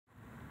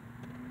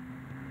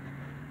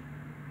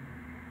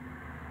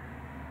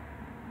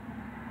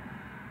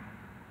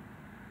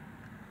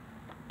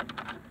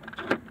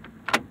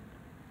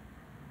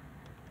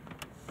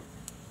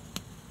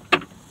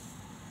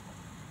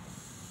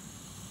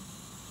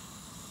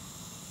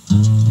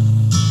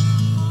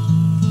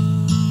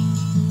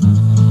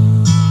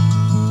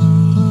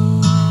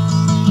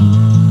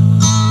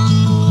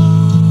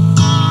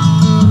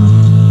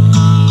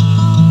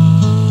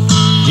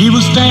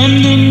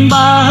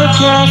by her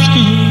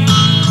casket,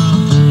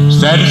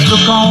 saddest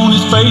look on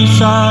his face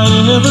I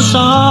ever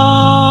saw.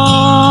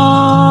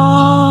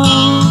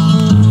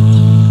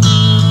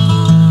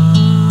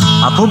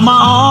 I put my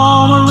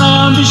arm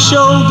around his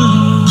shoulder,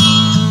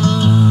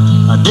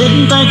 I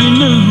didn't think he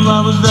knew I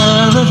was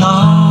there at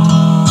all.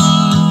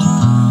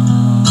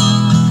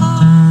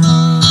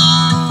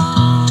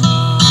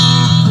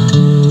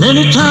 Then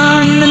he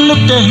turned and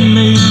looked at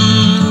me,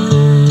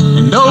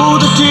 and oh,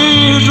 the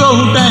tears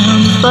rolled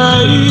down his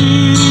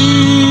face.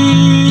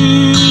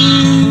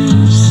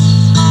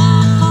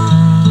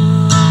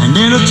 And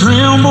in a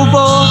tremble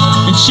voice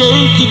and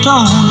shaky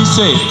tone he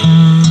said,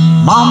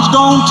 Mom's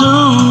gone to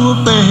a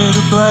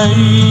better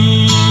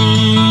place.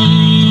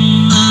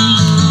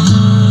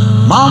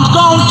 Mom's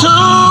gone to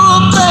a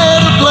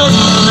better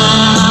place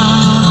now.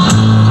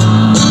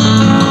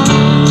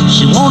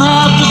 She won't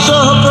have to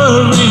suffer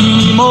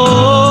anymore.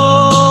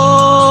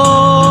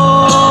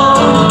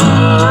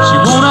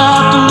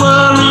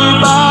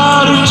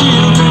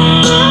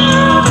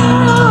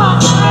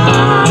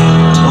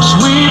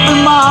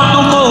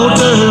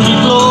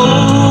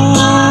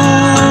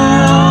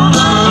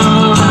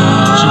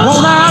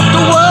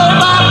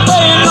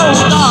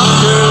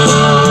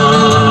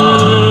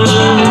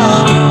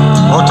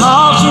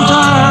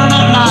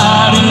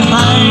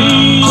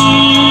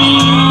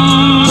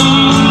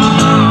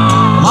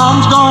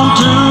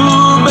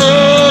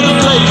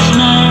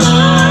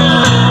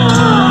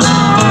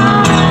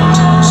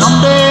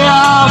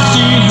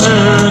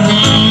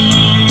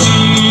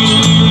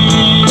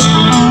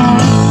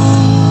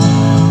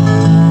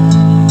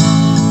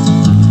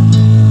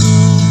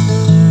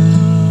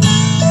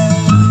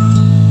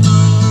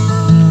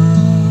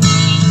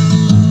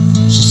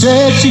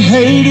 Said she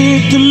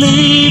hated to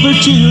leave her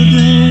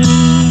children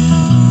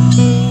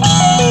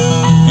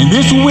in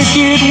this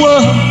wicked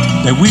world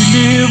that we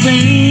live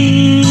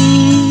in.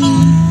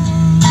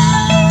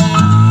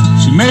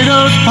 She made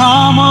us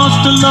promise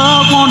to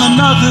love one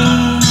another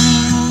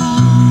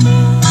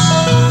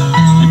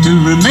and to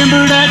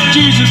remember that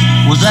Jesus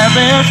was our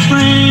best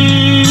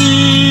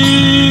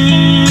friend.